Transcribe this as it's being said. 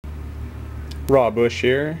Rawbush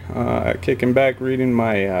here, kicking back reading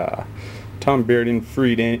my Tom Bearden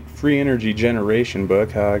Free Energy Generation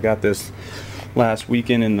book. I got this last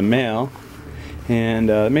weekend in the mail, and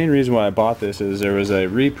the main reason why I bought this is there was a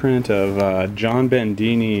reprint of John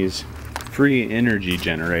Bedini's Free Energy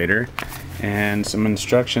Generator and some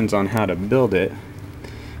instructions on how to build it.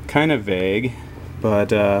 Kind of vague,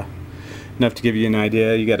 but enough to give you an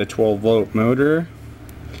idea. You got a 12-volt motor,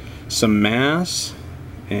 some mass,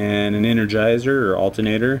 and an energizer or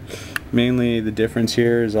alternator. Mainly the difference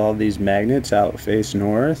here is all these magnets out face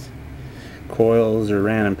north. Coils are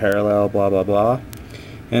ran in parallel, blah blah blah.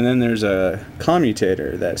 And then there's a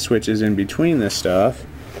commutator that switches in between this stuff,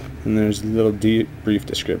 and there's a little brief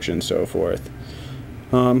description, so forth.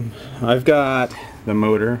 I've got the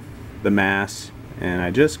motor, the mass, and I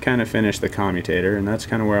just kind of finished the commutator, and that's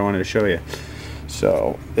kind of where I wanted to show you.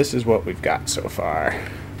 So this is what we've got so far.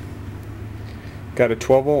 Got a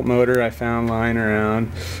 12-volt motor I found lying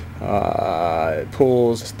around. It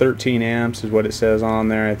pulls 13 amps is what it says on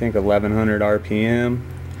there. I think 1100 RPM.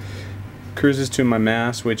 Cruises to my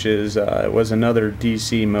mass, which is it was another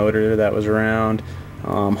DC motor that was around.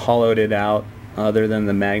 Hollowed it out other than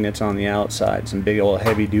the magnets on the outside. Some big old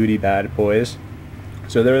heavy-duty bad boys.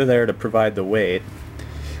 So they're there to provide the weight.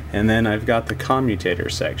 And then I've got the commutator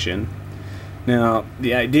section. Now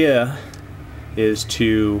the idea is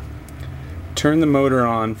to turn the motor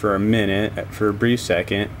on for a minute, for a brief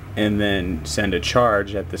second, and then send a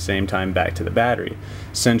charge at the same time back to the battery.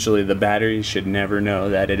 Essentially, the battery should never know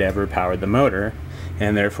that it ever powered the motor,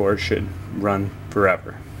 and therefore should run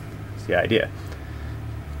forever. That's the idea.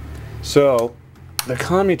 So the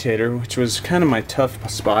commutator, which was kind of my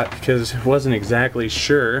tough spot because I wasn't exactly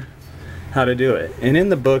sure how to do it. And in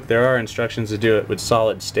the book there are instructions to do it with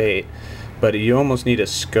solid state, but you almost need a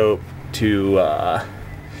scope to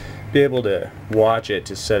be able to watch it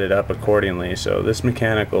to set it up accordingly. So this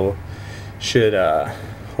mechanical should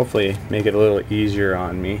hopefully make it a little easier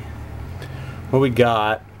on me. What we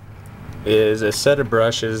got is a set of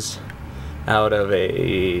brushes out of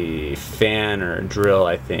a fan or a drill,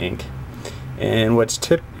 I think. And what's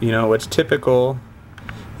typical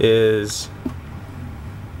is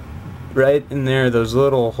right in there, those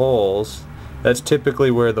little holes. That's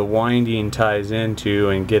typically where the winding ties into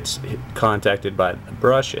and gets contacted by the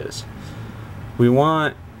brushes. We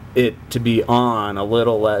want it to be on a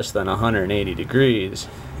little less than 180 degrees.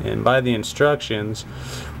 And by the instructions,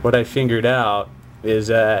 what I figured out is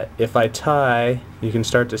that if I tie, you can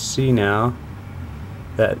start to see now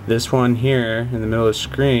that this one here in the middle of the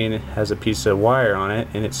screen has a piece of wire on it,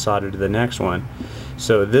 and it's soldered to the next one.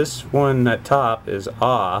 So this one at top is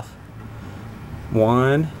off.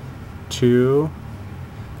 1, 2,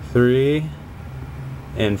 3,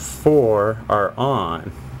 and 4 are on,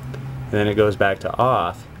 and then it goes back to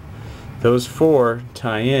off. Those 4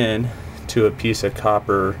 tie in to a piece of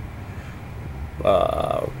copper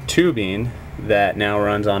tubing that now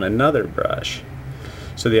runs on another brush.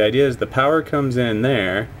 So the idea is the power comes in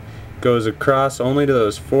there, goes across only to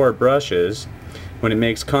those 4 brushes. When it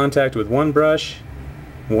makes contact with one brush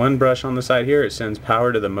on the side here, it sends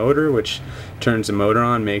power to the motor, which turns the motor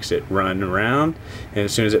on, makes it run around, and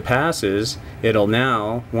as soon as it passes, it'll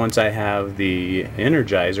now, once I have the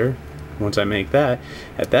energizer, once I make that,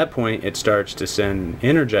 at that point it starts to send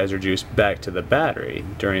energizer juice back to the battery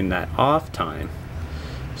during that off time.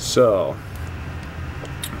 So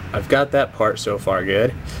I've got that part so far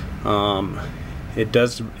good. It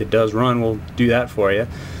does run. We'll do that for you.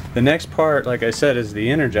 The next part, like I said, is the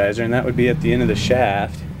energizer, and that would be at the end of the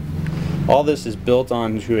shaft. All this is built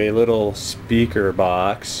onto a little speaker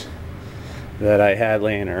box that I had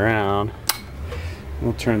laying around.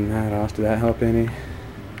 We'll turn that off. Did that help any?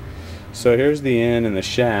 So here's the end and the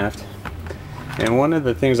shaft. And one of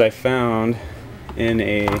the things I found in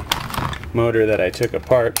a motor that I took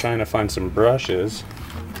apart trying to find some brushes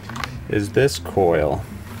is this coil.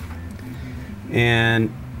 And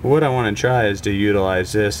what I want to try is to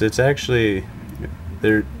utilize this. It's actually,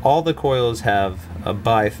 all the coils have a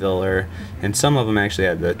bifiller, and some of them actually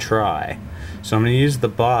have the tri. So I'm going to use the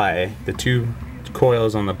 2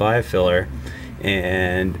 coils on the bifiller,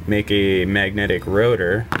 and make a magnetic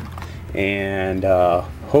rotor, and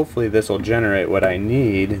hopefully this will generate what I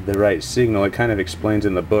need, the right signal. It kind of explains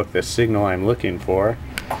in the book the signal I'm looking for,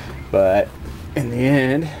 but in the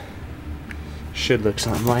end should look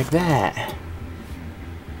something like that.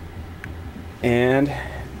 And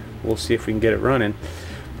we'll see if we can get it running.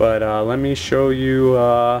 But let me show you,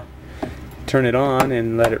 turn it on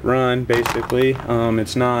and let it run. Basically,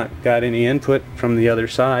 it's not got any input from the other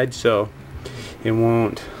side, so it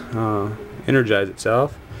won't energize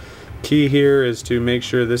itself. Key here is to make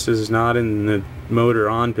sure this is not in the motor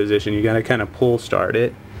on position. You got to kind of pull start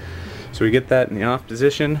it. So we get that in the off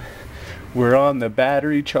position. We're on the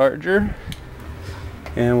battery charger,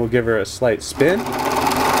 and we'll give her a slight spin. All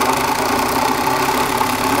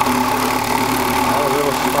a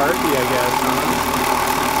little sparky, I guess, huh?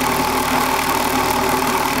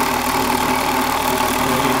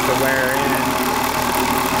 Needs to wear in.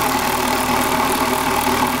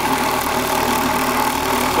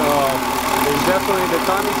 So there's definitely, the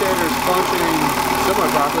commutator is functioning somewhat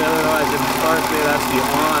properly, otherwise it's sparkly. That's the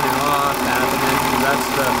on and off happening. That's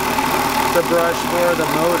the brush for the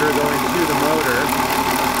motor going to the motor.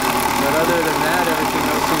 But other than that, everything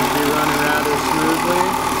else seems to be running rather smoothly.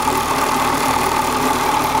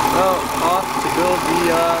 Well, off to build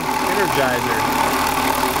the energizer.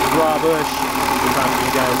 Rawbush. We'll talk to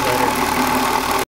you guys later.